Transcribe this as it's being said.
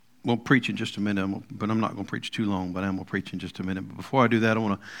We'll preach in just a minute, but I'm not going to preach too long, but I'm going to preach in just a minute. But before I do that, I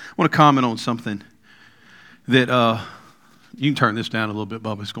want to comment on something that you can turn this down a little bit,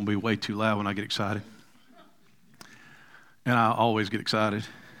 Bubba. It's going to be way too loud when I get excited. And I always get excited.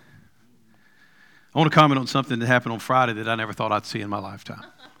 I want to comment on something that happened on Friday that I never thought I'd see in my lifetime.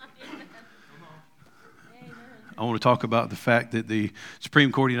 I want to talk about the fact that the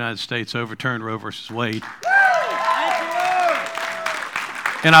Supreme Court of the United States overturned Roe versus Wade.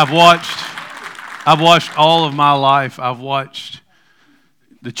 And I've watched all of my life, I've watched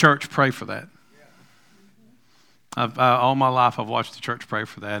the church pray for that. All my life, I've watched the church pray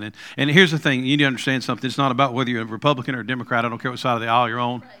for that. And here's the thing, you need to understand something. It's not about whether you're a Republican or a Democrat. I don't care what side of the aisle you're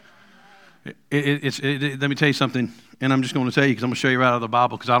on. Let me tell you something, and I'm just going to tell you because I'm going to show you right out of the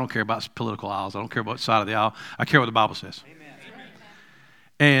Bible, because I don't care about political aisles. I don't care about side of the aisle. I care what the Bible says. Amen.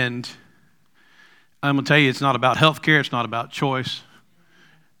 And I'm going to tell you, it's not about health care. It's not about choice.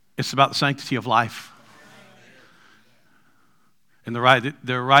 It's about the sanctity of life. And the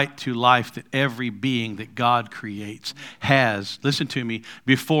right to life that every being that God creates has, listen to me,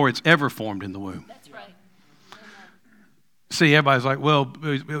 before it's ever formed in the womb. That's right. See, everybody's like, well,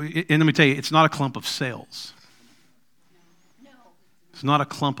 and let me tell you, it's not a clump of cells. No. It's not a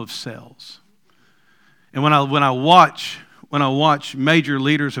clump of cells. And when I watch major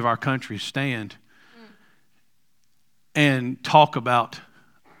leaders of our country stand and talk about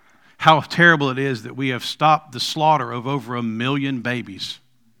how terrible it is that we have stopped the slaughter of over 1 million babies.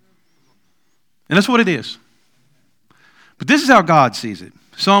 And that's what it is. But this is how God sees it.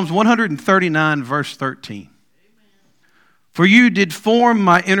 Psalms 139, verse 13. For you did form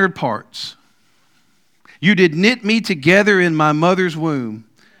my inner parts. You did knit me together in my mother's womb.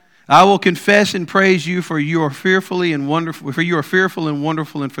 I will confess and praise you, for you are fearfully and wonderful. For you are fearful and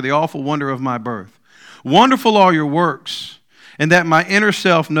wonderful, and for the awful wonder of my birth. Wonderful are your works, and that my inner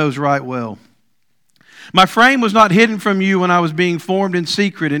self knows right well. My frame was not hidden from you when I was being formed in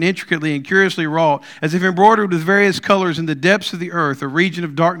secret and intricately and curiously wrought, as if embroidered with various colors in the depths of the earth, a region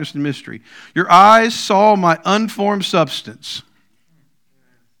of darkness and mystery. Your eyes saw my unformed substance.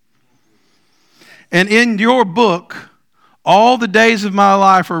 And in your book, all the days of my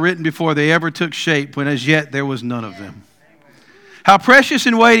life were written before they ever took shape, when as yet there was none of them. How precious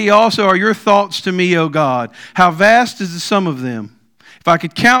and weighty also are your thoughts to me, O God. How vast is the sum of them. If I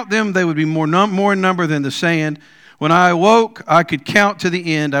could count them, they would be more in number than the sand. When I awoke, I could count to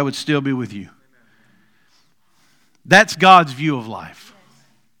the end. I would still be with you. That's God's view of life.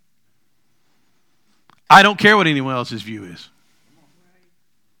 I don't care what anyone else's view is.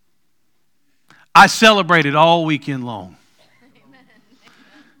 I celebrated all weekend long.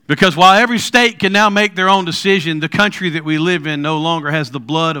 Because while every state can now make their own decision, the country that we live in no longer has the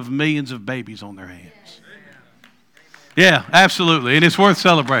blood of millions of babies on their hands. Yeah, absolutely. And it's worth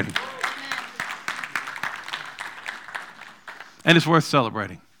celebrating. And it's worth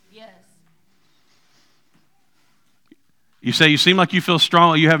celebrating. Yes. You say, you seem like you feel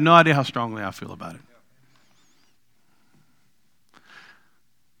strongly. You have no idea how strongly I feel about it.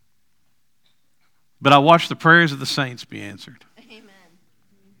 But I watched the prayers of the saints be answered.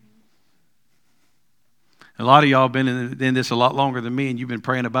 A lot of y'all have been in this a lot longer than me, and you've been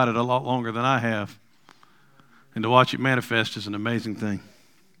praying about it a lot longer than I have. And to watch it manifest is an amazing thing.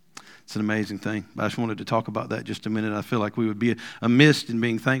 It's an amazing thing. I just wanted to talk about that just a minute. I feel like we would be amiss in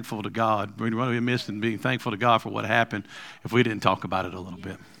being thankful to God. We'd be amiss in being thankful to God for what happened if we didn't talk about it a little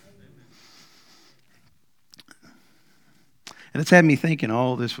bit. And it's had me thinking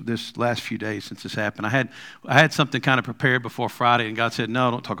all this last few days since this happened. I had something kind of prepared before Friday, and God said,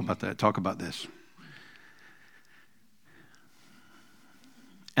 no, don't talk about that. Talk about this.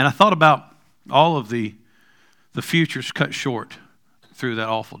 And I thought about all of the futures cut short through that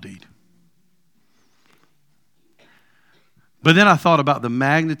awful deed. But then I thought about the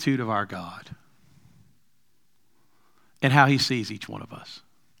magnitude of our God and how he sees each one of us.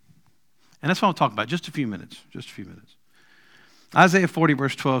 And that's what I'll talk about. Just a few minutes. Isaiah 40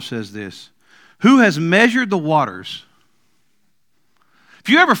 verse 12 says this. Who has measured the waters? If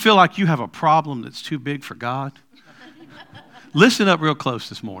you ever feel like you have a problem that's too big for God, listen up real close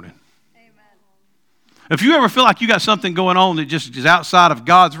this morning. Amen. If you ever feel like you got something going on that just is outside of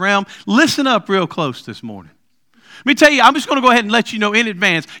God's realm, listen up real close this morning. Let me tell you, I'm just going to go ahead and let you know in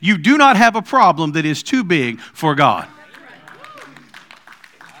advance, you do not have a problem that is too big for God.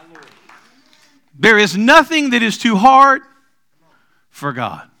 There is nothing that is too hard for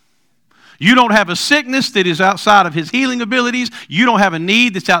God. You don't have a sickness that is outside of his healing abilities. You don't have a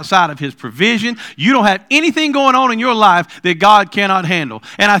need that's outside of his provision. You don't have anything going on in your life that God cannot handle.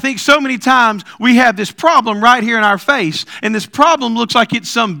 And I think so many times we have this problem right here in our face, and this problem looks like it's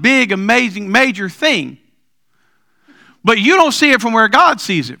some big, amazing, major thing. But you don't see it from where God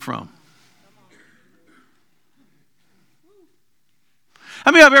sees it from.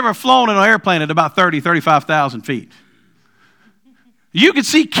 How many of you have ever flown in an airplane at about 35,000 feet? You can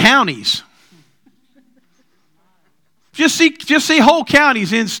see counties. Just see whole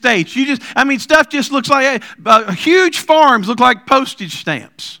counties in states. Stuff just looks like huge farms look like postage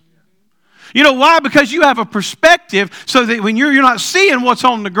stamps. You know why? Because you have a perspective so that when you're not seeing what's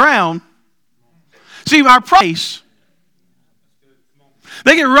on the ground. See, our place,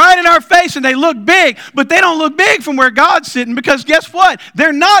 they get right in our face and they look big, but they don't look big from where God's sitting, because guess what?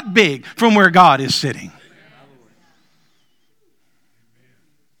 They're not big from where God is sitting.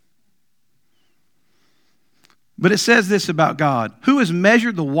 But it says this about God: who has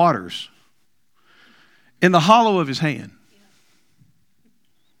measured the waters in the hollow of his hand?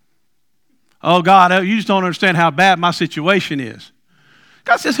 Oh, God, you just don't understand how bad my situation is.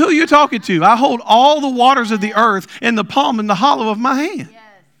 God says, who are you talking to? I hold all the waters of the earth in the palm, in the hollow of my hand. Yes.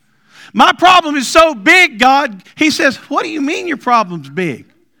 My problem is so big, God. He says, what do you mean your problem's big?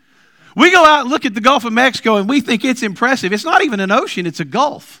 We go out and look at the Gulf of Mexico and we think it's impressive. It's not even an ocean, it's a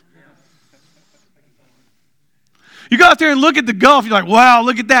gulf. You go out there and look at the Gulf, you're like, wow,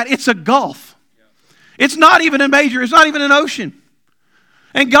 look at that. It's a gulf. It's not even it's not even an ocean.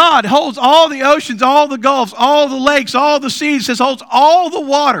 And God holds all the oceans, all the gulfs, all the lakes, all the seas, says holds all the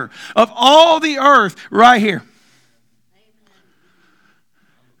water of all the earth right here.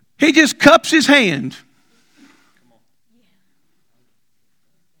 He just cups his hand.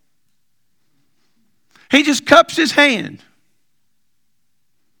 He just cups his hand.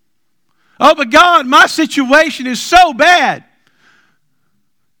 Oh, but God, my situation is so bad.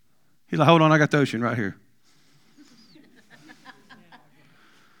 He's like, hold on, I got the ocean right here.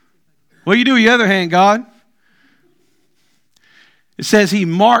 What do you do with your other hand, God? It says he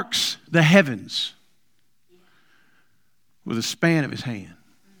marks the heavens with a span of his hand.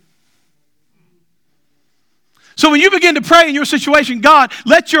 So when you begin to pray in your situation, God,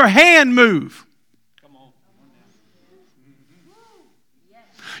 let your hand move.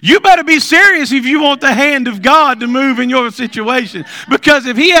 You better be serious if you want the hand of God to move in your situation. Because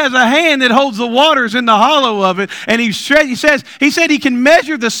if he has a hand that holds the waters in the hollow of it, and he said he can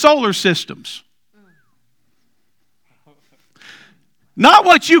measure the solar systems. Not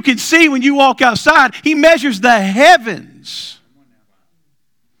what you can see when you walk outside. He measures the heavens.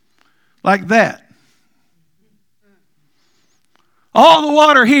 Like that. All the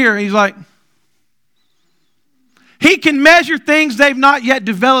water here, he's like, he can measure things they've not yet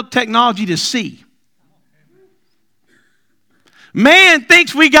developed technology to see. Man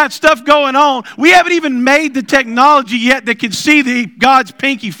thinks we got stuff going on. We haven't even made the technology yet that can see God's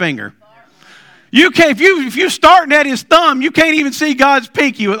pinky finger. If you're starting at his thumb, you can't even see God's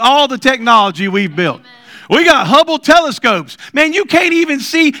pinky with all the technology we've built. We got Hubble telescopes. Man, you can't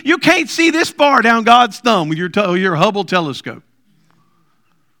see this far down God's thumb with your Hubble telescope.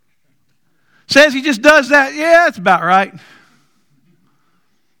 Says he just does that. Yeah, that's about right.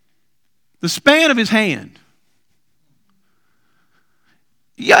 The span of his hand.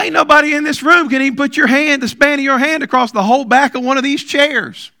 Yeah, ain't nobody in this room can even put the span of your hand across the whole back of one of these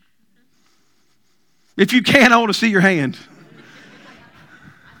chairs. If you can, I want to see your hand.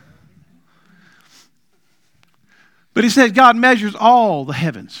 But he says God measures all the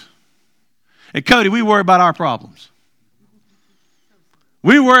heavens. And Cody, we worry about our problems.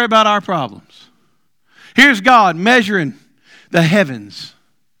 We worry about our problems. Here's God measuring the heavens.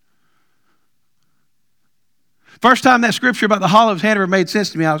 First time that scripture about the hollow of his hand ever made sense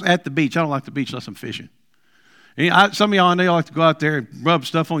to me, I was at the beach. I don't like the beach unless I'm fishing. And some of y'all know you like to go out there and rub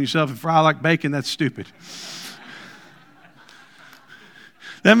stuff on yourself and fry like bacon. That's stupid.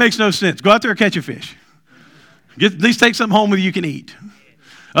 That makes no sense. Go out there and catch a fish. At least take something home with you can eat.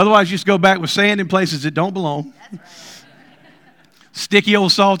 Otherwise, you just go back with sand in places that don't belong. Sticky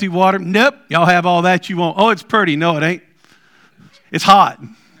old salty water. Nope. Y'all have all that you want. Oh, it's pretty. No, it ain't. It's hot.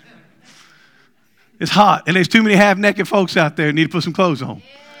 It's hot. And there's too many half-naked folks out there who need to put some clothes on.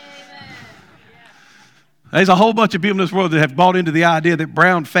 There's a whole bunch of people in this world that have bought into the idea that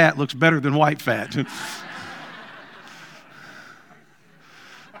brown fat looks better than white fat.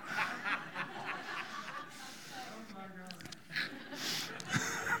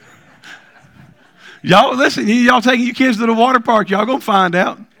 Y'all, listen, y'all taking your kids to the water park, y'all gonna find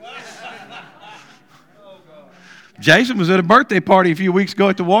out. Jason was at a birthday party a few weeks ago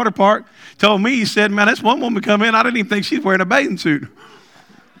at the water park. Told me, he said, man, that's one woman come in. I didn't even think she's wearing a bathing suit.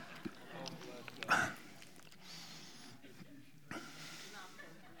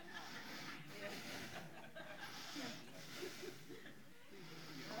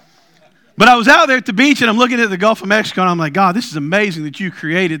 But I was out there at the beach, and I'm looking at the Gulf of Mexico, and I'm like, God, this is amazing that you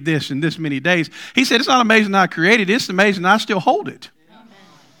created this in this many days. He said, it's not amazing that I created it. It's amazing that I still hold it.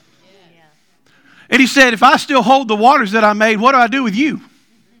 And he said, if I still hold the waters that I made, what do I do with you?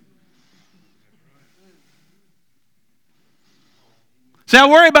 See, I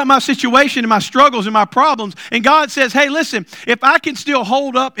worry about my situation and my struggles and my problems. And God says, hey, listen, if I can still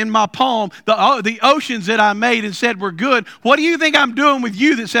hold up in my palm the oceans that I made and said were good, what do you think I'm doing with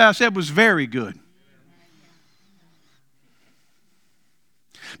you that I said was very good?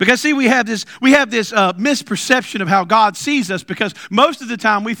 Because see, we have this misperception of how God sees us, because most of the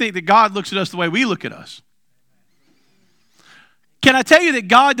time we think that God looks at us the way we look at us. Can I tell you that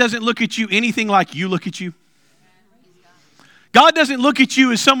God doesn't look at you anything like you look at you? God doesn't look at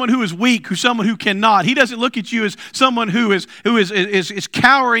you as someone who is weak, who's someone who cannot. He doesn't look at you as someone who is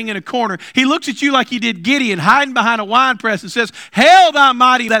cowering in a corner. He looks at you like he did Gideon, hiding behind a wine press, and says, "Hail thou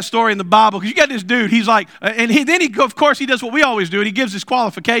mighty," that story in the Bible. Because you got this dude, he's like, and then he, of course, he does what we always do, and he gives his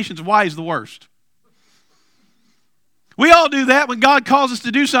qualifications of why he's the worst. We all do that when God calls us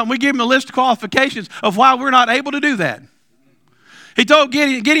to do something. We give him a list of qualifications of why we're not able to do that. He told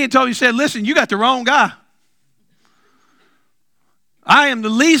Gideon told him, he said, listen, you got the wrong guy. I am the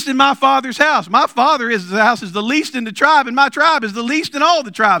least in my father's house. My father's house is the least in the tribe, and my tribe is the least in all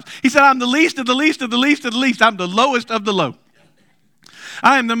the tribes. He said, I'm the least of the least of the least of the least. I'm the lowest of the low.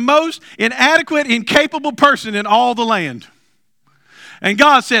 I am the most inadequate, incapable person in all the land. And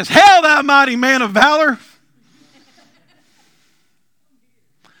God says, hail thou mighty man of valor.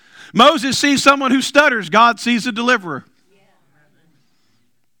 Moses sees someone who stutters. God sees a deliverer.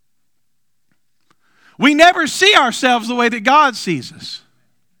 We never see ourselves the way that God sees us.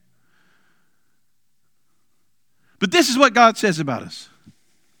 But this is what God says about us.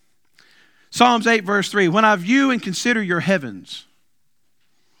 Psalms 8 verse 3, when I view and consider your heavens.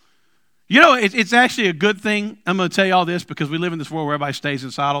 You know, it's actually a good thing. I'm going to tell you all this because we live in this world where everybody stays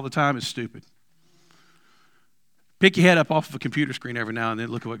inside all the time. It's stupid. Pick your head up off of a computer screen every now and then.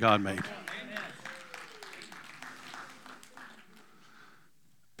 Look at what God made.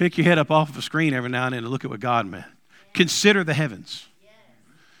 Pick your head up off of a screen every now and then and look at what God made. Consider the heavens.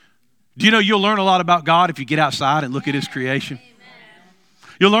 Do you know you'll learn a lot about God if you get outside and look at his creation?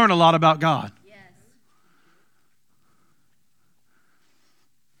 You'll learn a lot about God.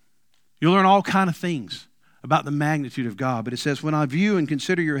 You'll learn all kinds of things about the magnitude of God. But it says, when I view and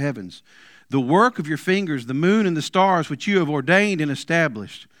consider your heavens, the work of your fingers, the moon and the stars which you have ordained and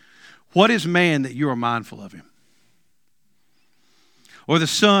established, what is man that you are mindful of him? Or the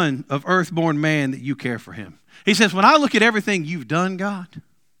son of earth-born man that you care for him. He says, when I look at everything you've done, God,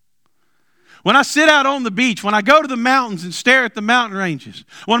 when I sit out on the beach, when I go to the mountains and stare at the mountain ranges,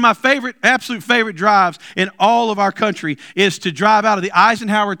 one of my absolute favorite drives in all of our country is to drive out of the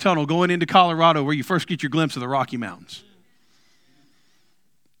Eisenhower Tunnel going into Colorado, where you first get your glimpse of the Rocky Mountains.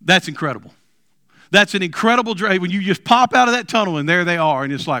 That's incredible. That's an incredible drive when you just pop out of that tunnel and there they are,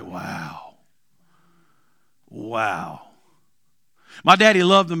 and it's like, wow. Wow. My daddy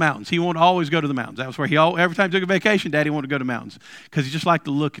loved the mountains. He wanted to always go to the mountains. That was where every time he took a vacation, Daddy wanted to go to the mountains because he just liked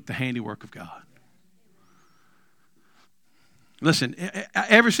to look at the handiwork of God. Listen,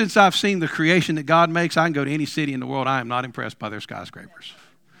 ever since I've seen the creation that God makes, I can go to any city in the world. I am not impressed by their skyscrapers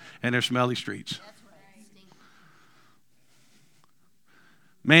and their smelly streets.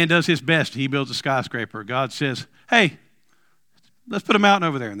 Man does his best. He builds a skyscraper. God says, hey, let's put a mountain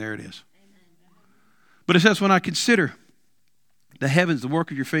over there, and there it is. But it says, when I consider the heavens, the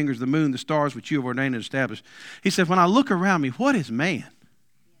work of your fingers, the moon, the stars which you have ordained and established. He said, when I look around me, what is man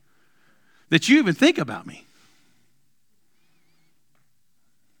that you even think about me?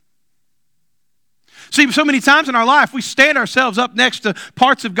 See, so many times in our life, we stand ourselves up next to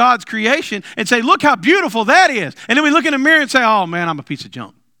parts of God's creation and say, look how beautiful that is. And then we look in the mirror and say, oh man, I'm a piece of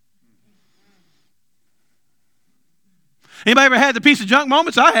junk. Anybody ever had the piece of junk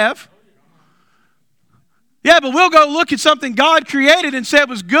moments? I have. Yeah, but we'll go look at something God created and said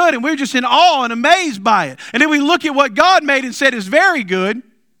was good, and we're just in awe and amazed by it. And then we look at what God made and said is very good.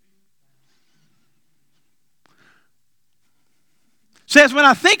 says, when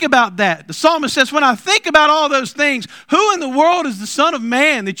I think about that, the psalmist says, when I think about all those things, who in the world is the Son of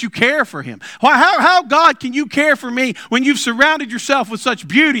Man that you care for him? How God can you care for me when you've surrounded yourself with such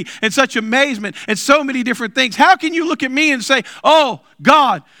beauty and such amazement and so many different things? How can you look at me and say, oh,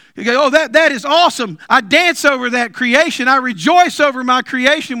 God, oh, that is awesome. I dance over that creation. I rejoice over my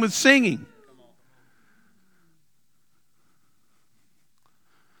creation with singing.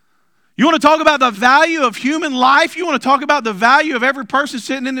 You want to talk about the value of human life? You want to talk about the value of every person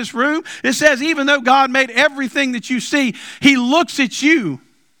sitting in this room? It says even though God made everything that you see, he looks at you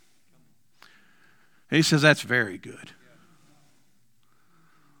and he says, that's very good.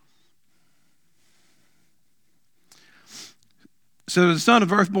 So the Son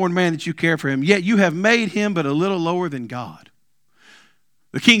of earthborn man that you care for him, yet you have made him but a little lower than God.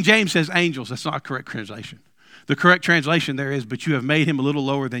 The King James says angels. That's not a correct translation. The correct translation there is, but you have made him a little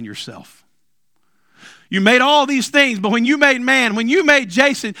lower than yourself. You made all these things, but when you made man, when you made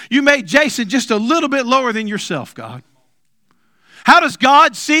Jason just a little bit lower than yourself, God. How does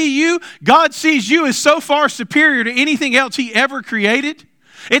God see you? God sees you as so far superior to anything else he ever created.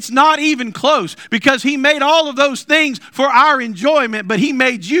 It's not even close, because he made all of those things for our enjoyment, but he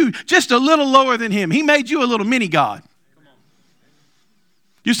made you just a little lower than him. He made you a little mini God.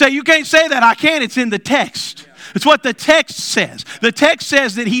 You say, you can't say that. I can. It's in the text. It's what the text says. The text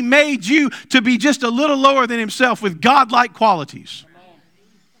says that he made you to be just a little lower than himself with godlike qualities.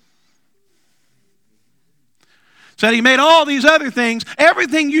 So that he made all these other things.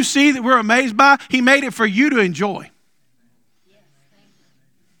 Everything you see that we're amazed by, he made it for you to enjoy.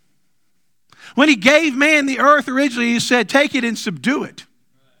 When he gave man the earth originally, he said, take it and subdue it.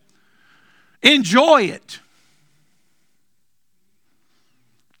 Enjoy it.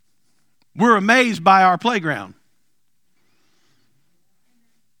 We're amazed by our playground.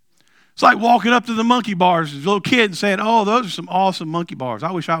 It's like walking up to the monkey bars as a little kid and saying, oh, those are some awesome monkey bars.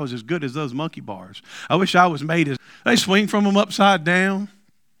 I wish I was as good as those monkey bars. I wish I was made as... They swing from them upside down.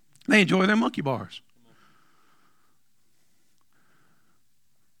 They enjoy their monkey bars.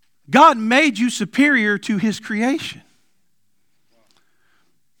 God made you superior to his creation.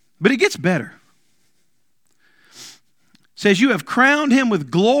 But it gets better. It says, you have crowned him with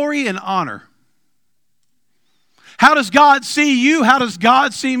glory and honor. How does God see you? How does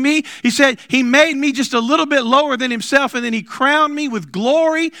God see me? He said, he made me just a little bit lower than himself, and then he crowned me with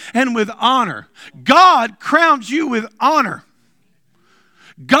glory and with honor. God crowns you with honor.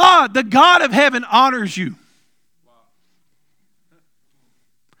 God, the God of heaven, honors you.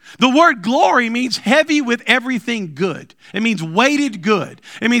 The word glory means heavy with everything good. It means weighted good.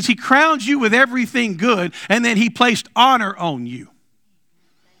 It means he crowns you with everything good, and then he placed honor on you.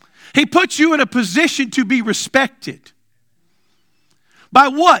 He puts you in a position to be respected. By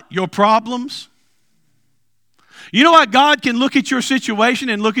what? Your problems. You know why God can look at your situation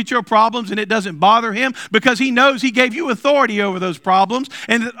and look at your problems and it doesn't bother him? Because he knows he gave you authority over those problems,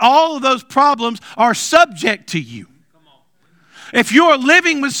 and that all of those problems are subject to you. If you're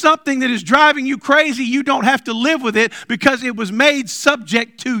living with something that is driving you crazy, you don't have to live with it because it was made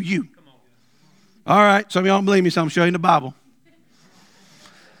subject to you. All right, some of y'all don't believe me, so I'm showing you in the Bible.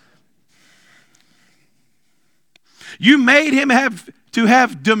 You made him to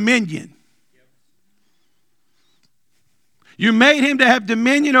have dominion. You made him to have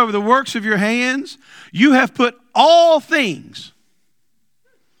dominion over the works of your hands. You have put all things.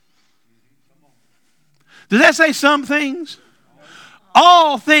 Does that say some things?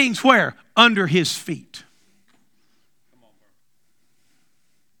 All things where? Under his feet.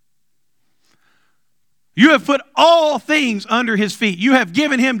 You have put all things under his feet. You have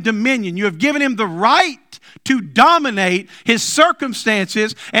given him dominion. You have given him the right to dominate his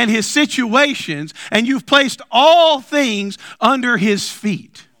circumstances and his situations, and you've placed all things under his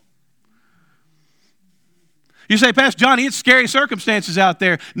feet. You say, Pastor Johnny, it's scary circumstances out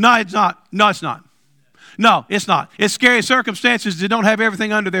there. No, it's not. No, it's not. No, it's not. It's scary circumstances that don't have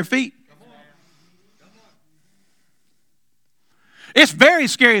everything under their feet. It's very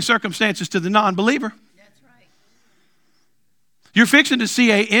scary circumstances to the non-believer. That's right. You're fixing to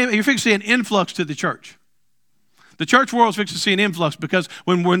see an influx to the church. The church world is fixing to see an influx because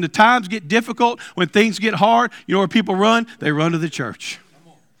when the times get difficult, when things get hard, you know where people run? They run to the church.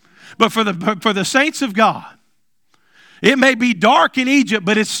 But for the saints of God, it may be dark in Egypt,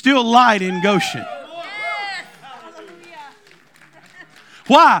 but it's still light in Goshen.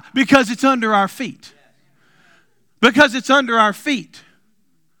 Why? Because it's under our feet. Because it's under our feet.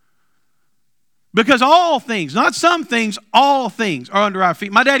 Because all things, not some things, all things are under our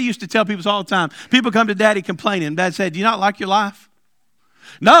feet. My daddy used to tell people all the time. People come to daddy complaining. Dad said, do you not like your life?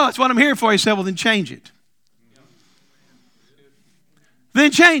 No, that's what I'm here for. He said, well, then change it.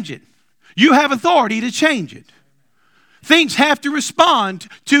 then change it. You have authority to change it. Things have to respond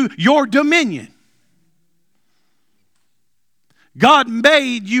to your dominion. God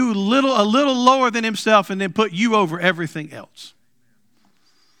made you a little lower than himself and then put you over everything else.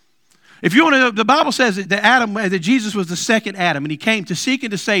 If you want to know, the Bible says that Jesus was the second Adam, and he came to seek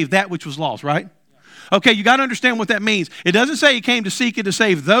and to save that which was lost, right? Okay, you got to understand what that means. It doesn't say he came to seek and to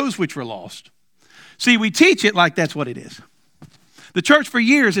save those which were lost. See, we teach it like that's what it is. The church for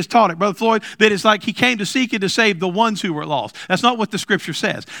years has taught it, Brother Floyd, that it's like he came to seek and to save the ones who were lost. That's not what the scripture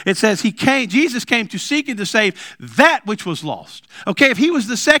says. It says Jesus came to seek and to save that which was lost. Okay, if he was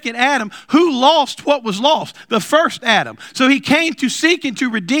the second Adam, who lost what was lost? The first Adam. So he came to seek and to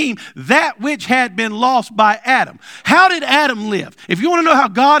redeem that which had been lost by Adam. How did Adam live? If you want to know how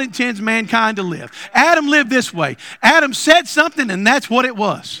God intends mankind to live, Adam lived this way. Adam said something, and that's what it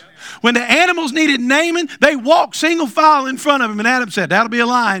was. When the animals needed naming, they walked single file in front of him. And Adam said, that'll be a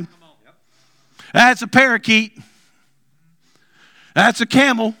lion. That's a parakeet. That's a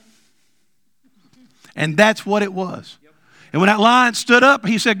camel. And that's what it was. And when that lion stood up,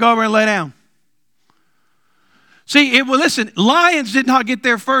 he said, go over and lay down. See, listen, lions did not get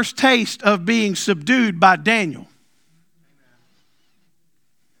their first taste of being subdued by Daniel.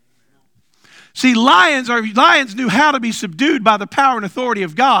 See, lions knew how to be subdued by the power and authority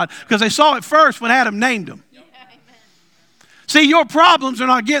of God because they saw it first when Adam named them. See, your problems are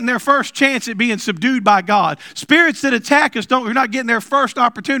not getting their first chance at being subdued by God. Spirits that attack us are not getting their first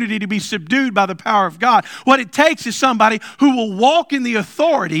opportunity to be subdued by the power of God. What it takes is somebody who will walk in the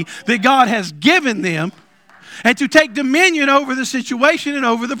authority that God has given them and to take dominion over the situation and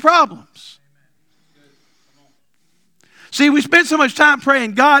over the problems. See, we spend so much time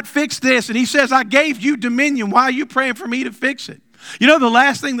praying, God, fix this. And he says, I gave you dominion. Why are you praying for me to fix it? You know the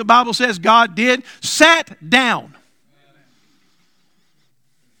last thing the Bible says God did? Sat down.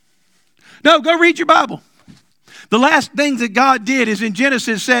 No, go read your Bible. The last thing that God did is in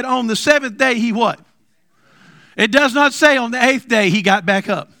Genesis said on the seventh day he what? It does not say on the eighth day he got back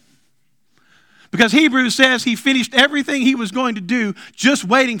up. Because Hebrews says he finished everything he was going to do just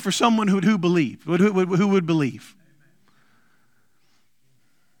waiting for someone who would believe.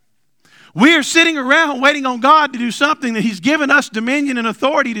 We are sitting around waiting on God to do something that he's given us dominion and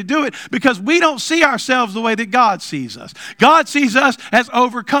authority to do it because we don't see ourselves the way that God sees us. God sees us as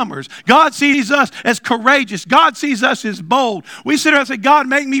overcomers. God sees us as courageous. God sees us as bold. We sit around and say, God,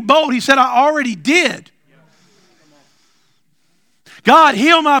 make me bold. He said, I already did. God,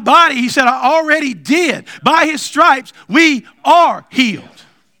 heal my body. He said, I already did. By his stripes, we are healed.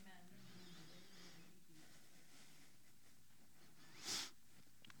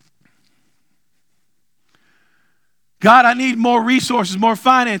 God, I need more resources, more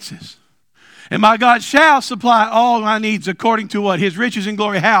finances. And my God shall supply all my needs according to what? His riches and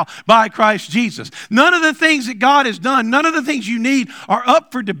glory. How? By Christ Jesus. None of the things that God has done, none of the things you need are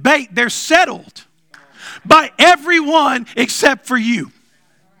up for debate. They're settled by everyone except for you.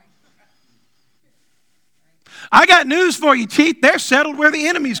 I got news for you, Teeth. They're settled where the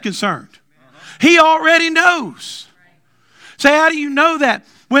enemy's concerned. He already knows. Say, how do you know that?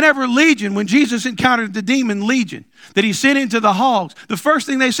 When Jesus encountered the demon Legion that he sent into the hogs, the first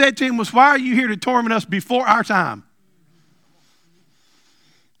thing they said to him was, why are you here to torment us before our time?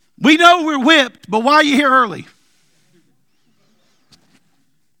 We know we're whipped, but why are you here early?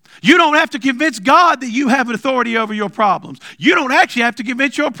 You don't have to convince God that you have an authority over your problems. You don't actually have to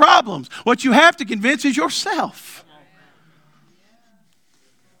convince your problems. What you have to convince is yourself.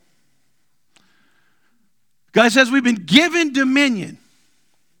 God says we've been given dominion.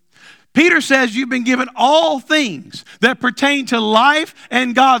 Peter says you've been given all things that pertain to life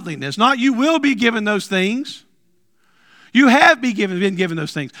and godliness. Not you will be given those things. You have been given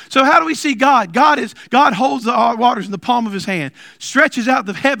those things. So how do we see God? God holds the waters in the palm of his hand, stretches out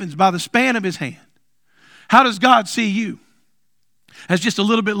the heavens by the span of his hand. How does God see you? As just a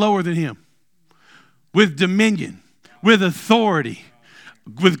little bit lower than him. With dominion, with authority,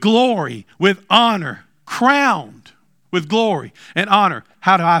 with glory, with honor, crowned with glory and honor.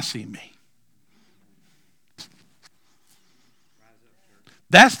 How do I see me?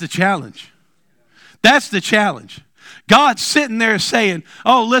 That's the challenge. That's the challenge. God's sitting there saying,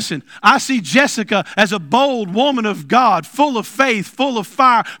 oh, listen, I see Jessica as a bold woman of God, full of faith, full of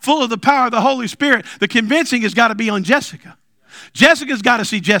fire, full of the power of the Holy Spirit. The convincing has got to be on Jessica. Jessica's got to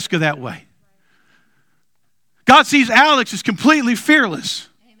see Jessica that way. God sees Alex as completely fearless.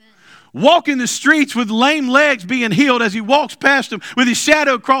 Walking the streets with lame legs being healed as he walks past them with his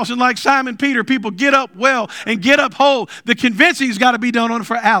shadow crossing like Simon Peter. People get up well and get up whole. The convincing's got to be done on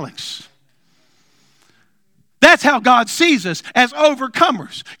for Alex. That's how God sees us, as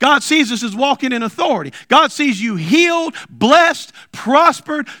overcomers. God sees us as walking in authority. God sees you healed, blessed,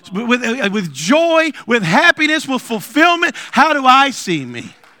 prospered, with joy, with happiness, with fulfillment. How do I see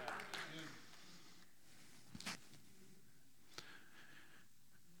me?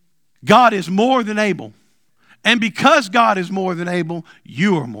 God is more than able. And because God is more than able,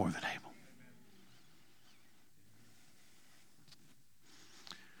 you are more than able.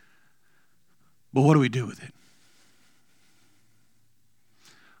 But what do we do with it?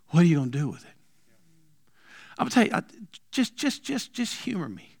 What are you going to do with it? I'm going to tell you, just humor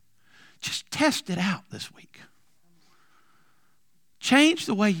me. Just test it out this week. Change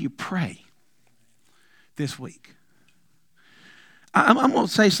the way you pray this week. I'm going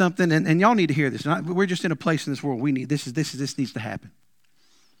to say something, and y'all need to hear this. We're just in a place in this world we need. This needs to happen.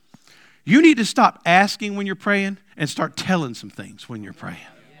 You need to stop asking when you're praying and start telling some things when you're praying.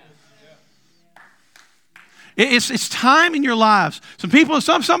 It's time in your lives. Some people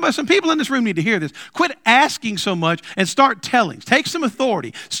in this room need to hear this. Quit asking so much and start telling. Take some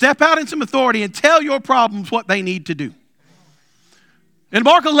authority. Step out in some authority and tell your problems what they need to do. In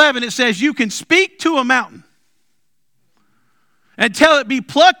Mark 11, it says you can speak to a mountain and tell it be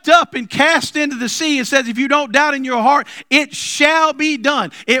plucked up and cast into the sea. It says if you don't doubt in your heart, it shall be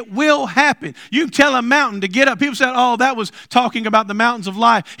done. It will happen. You can tell a mountain to get up. People said, oh, that was talking about the mountains of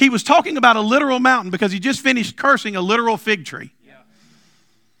life. He was talking about a literal mountain because he just finished cursing a literal fig tree. Yeah.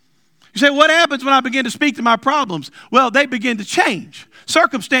 You say, what happens when I begin to speak to my problems? Well, they begin to change.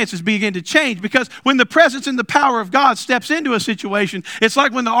 Circumstances begin to change because when the presence and the power of God steps into a situation, it's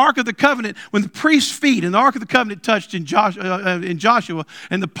like when the Ark of the Covenant, when the priest's feet and the Ark of the Covenant touched in Joshua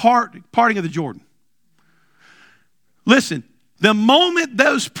and the parting of the Jordan. Listen, the moment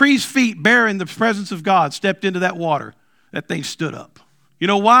those priest's feet bearing the presence of God stepped into that water, that thing stood up. You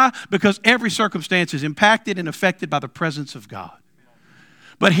know why? Because every circumstance is impacted and affected by the presence of God.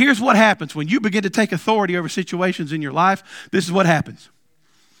 But here's what happens when you begin to take authority over situations in your life. This is what happens.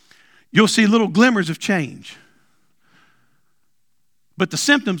 You'll see little glimmers of change. But the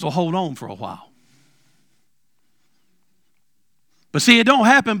symptoms will hold on for a while. But see, it don't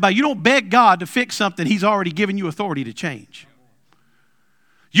happen you don't beg God to fix something He's already given you authority to change.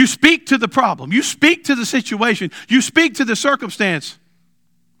 You speak to the problem. You speak to the situation. You speak to the circumstance.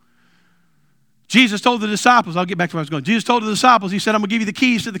 Jesus told the disciples, I'll get back to where I was going. Jesus told the disciples, He said, I'm going to give you the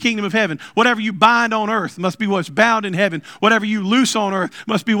keys to the kingdom of heaven. Whatever you bind on earth must be what's bound in heaven. Whatever you loose on earth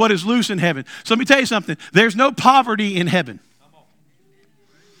must be what is loose in heaven. So let me tell you something. There's no poverty in heaven.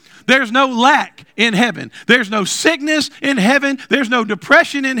 There's no lack in heaven. There's no sickness in heaven. There's no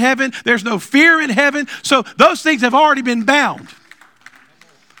depression in heaven. There's no fear in heaven. So those things have already been bound.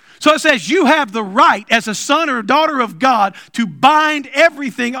 So it says you have the right as a son or a daughter of God to bind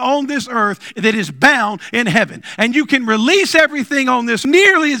everything on this earth that is bound in heaven. And you can release everything on this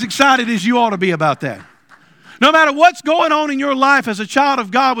nearly as excited as you ought to be about that. No matter what's going on in your life as a child of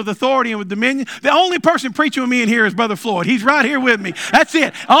God with authority and with dominion, the only person preaching with me in here is Brother Floyd. He's right here with me. That's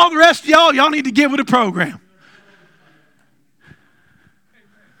it. All the rest of y'all need to get with the program.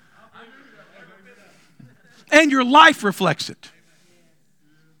 And your life reflects it.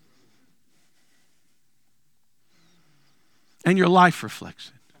 And your life reflects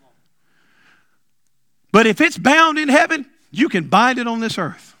it. But if it's bound in heaven, you can bind it on this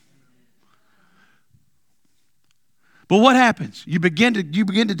earth. But what happens? You begin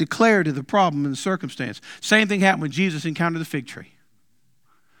to declare to the problem and the circumstance. Same thing happened when Jesus encountered the fig tree.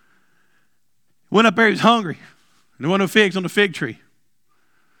 Went up there, he was hungry. And there weren't no figs on the fig tree.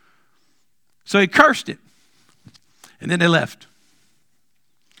 So he cursed it. And then they left.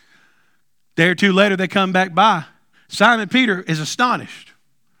 A day or two later, they come back by. Simon Peter is astonished.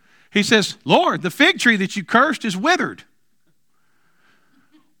 He says, Lord, the fig tree that you cursed is withered.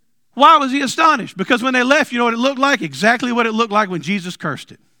 Why was he astonished? Because when they left, you know what it looked like? Exactly what it looked like when Jesus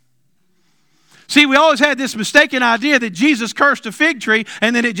cursed it. See, we always had this mistaken idea that Jesus cursed a fig tree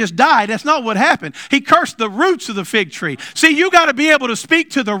and then it just died. That's not what happened. He cursed the roots of the fig tree. See, you got to be able to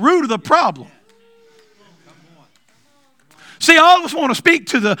speak to the root of the problem. See, all of us want to speak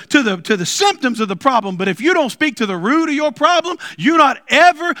to the symptoms of the problem, but if you don't speak to the root of your problem, you're not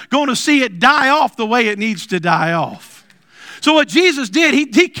ever going to see it die off the way it needs to die off. So what Jesus did,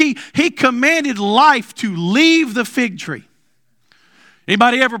 he commanded life to leave the fig tree.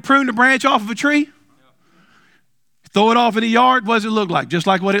 Anybody ever pruned a branch off of a tree? Throw it off in the yard, what does it look like? Just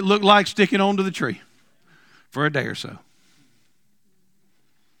like what it looked like sticking onto the tree for a day or so.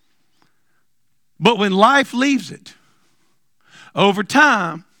 But when life leaves it, over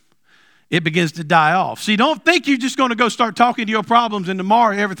time, it begins to die off. See, don't think you're just going to go start talking to your problems and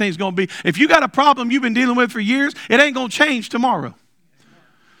tomorrow everything's going to be. If you got a problem you've been dealing with for years, it ain't going to change tomorrow.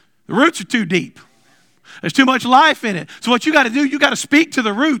 The roots are too deep. There's too much life in it. So what you got to do, you got to speak to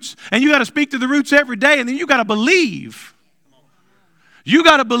the roots. And you got to speak to the roots every day. And then you got to believe. You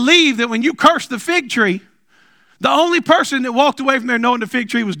got to believe that when you curse the fig tree, the only person that walked away from there knowing the fig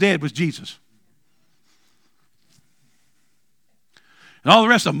tree was dead was Jesus. And all the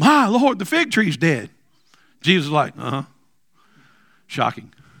rest of them, my Lord, the fig tree's dead. Jesus was like,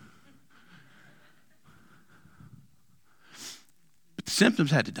 shocking. But the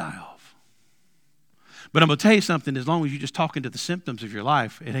symptoms had to die off. But I'm going to tell you something, as long as you're just talking to the symptoms of your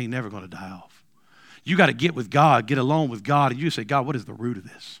life, it ain't never going to die off. You got to get with God, get alone with God, and you say, God, what is the root of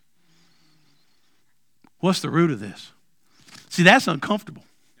this? What's the root of this? See, that's uncomfortable.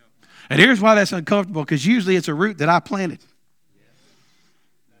 And here's why that's uncomfortable, because usually it's a root that I planted.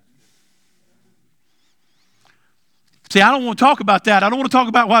 See, I don't want to talk about that. I don't want to talk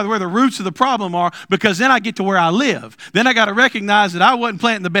about where the roots of the problem are, because then I get to where I live. Then I got to recognize that I wasn't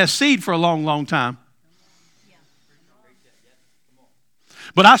planting the best seed for a long, long time.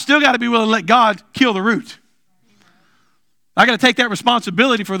 But I still got to be willing to let God kill the root. I got to take that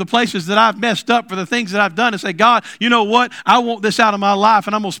responsibility for the places that I've messed up, for the things that I've done, and say, God, you know what? I want this out of my life,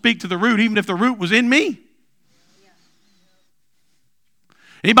 and I'm going to speak to the root, even if the root was in me.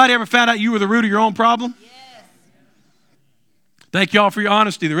 Anybody ever found out you were the root of your own problem? Thank y'all for your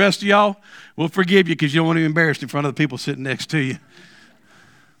honesty. The rest of y'all, we'll forgive you because you don't want to be embarrassed in front of the people sitting next to you.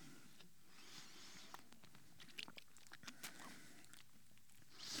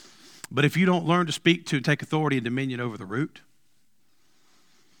 But if you don't learn to speak to and take authority and dominion over the root,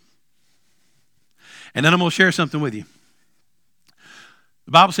 and then I'm going to share something with you.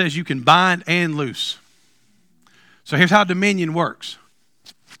 The Bible says you can bind and loose. So here's how dominion works.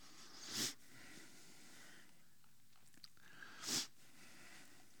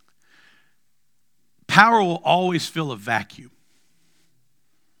 Power will always fill a vacuum.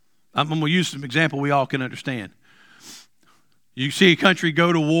 I'm going to use some example we all can understand. You see a country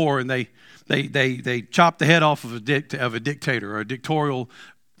go to war and they chop the head off of a dictator or a dictatorial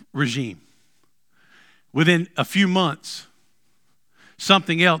regime. Within a few months,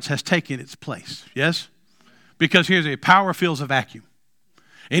 something else has taken its place. Yes? Because here's power fills a vacuum.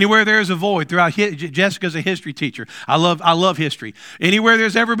 Anywhere there is a void throughout, Jessica's a history teacher. I love history. Anywhere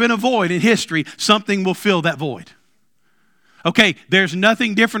there's ever been a void in history, something will fill that void. Okay, there's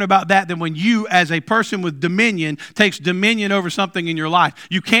nothing different about that than when you, as a person with dominion, takes dominion over something in your life.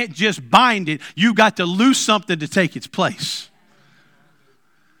 You can't just bind it. You got to loose something to take its place.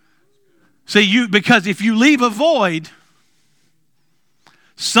 See, because if you leave a void,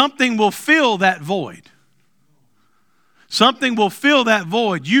 something will fill that void. Something will fill that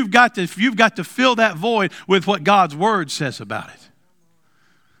void. You've got to fill that void with what God's word says about it.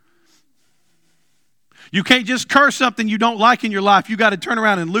 You can't just curse something you don't like in your life. You got to turn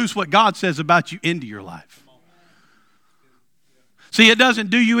around and loose what God says about you into your life. See, it doesn't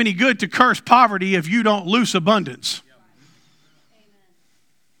do you any good to curse poverty if you don't loose abundance.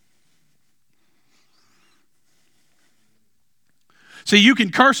 See, you can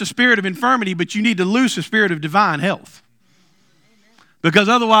curse a spirit of infirmity, but you need to loose a spirit of divine health. Because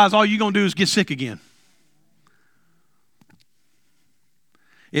otherwise, all you're going to do is get sick again.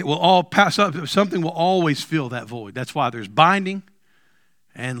 It will all pass up. Something will always fill that void. That's why there's binding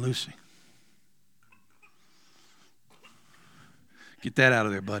and loosing. Get that out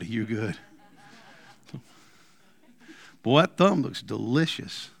of there, buddy. You're good. Boy, that thumb looks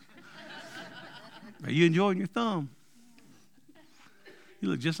delicious. Are you enjoying your thumb? You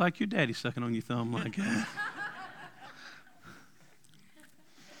look just like your daddy sucking on your thumb like that.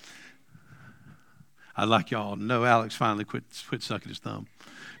 I'd like y'all to know Alex finally quit sucking his thumb.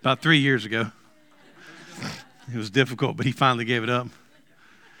 About 3 years ago. It was difficult, but he finally gave it up.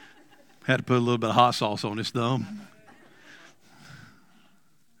 Had to put a little bit of hot sauce on his thumb.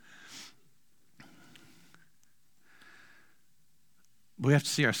 We have to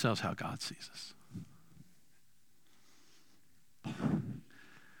see ourselves how God sees us. I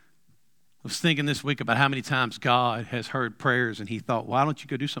was thinking this week about how many times God has heard prayers and he thought, why don't you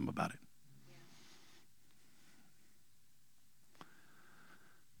go do something about it?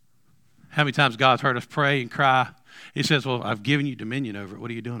 How many times God's heard us pray and cry? He says, well, I've given you dominion over it.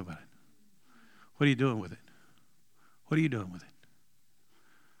 What are you doing about it? What are you doing with it? What are you doing with it?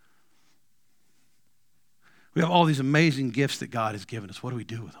 We have all these amazing gifts that God has given us. What do we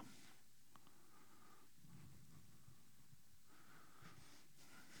do with them?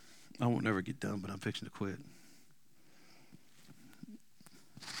 I won't never get done, but I'm fixing to quit.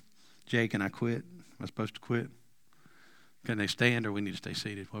 Jay, can I quit? Am I supposed to quit? Can they stand or we need to stay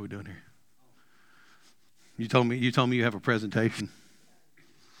seated? What are we doing here? You told me you have a presentation.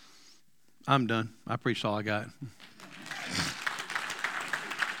 I'm done. I preached all I got.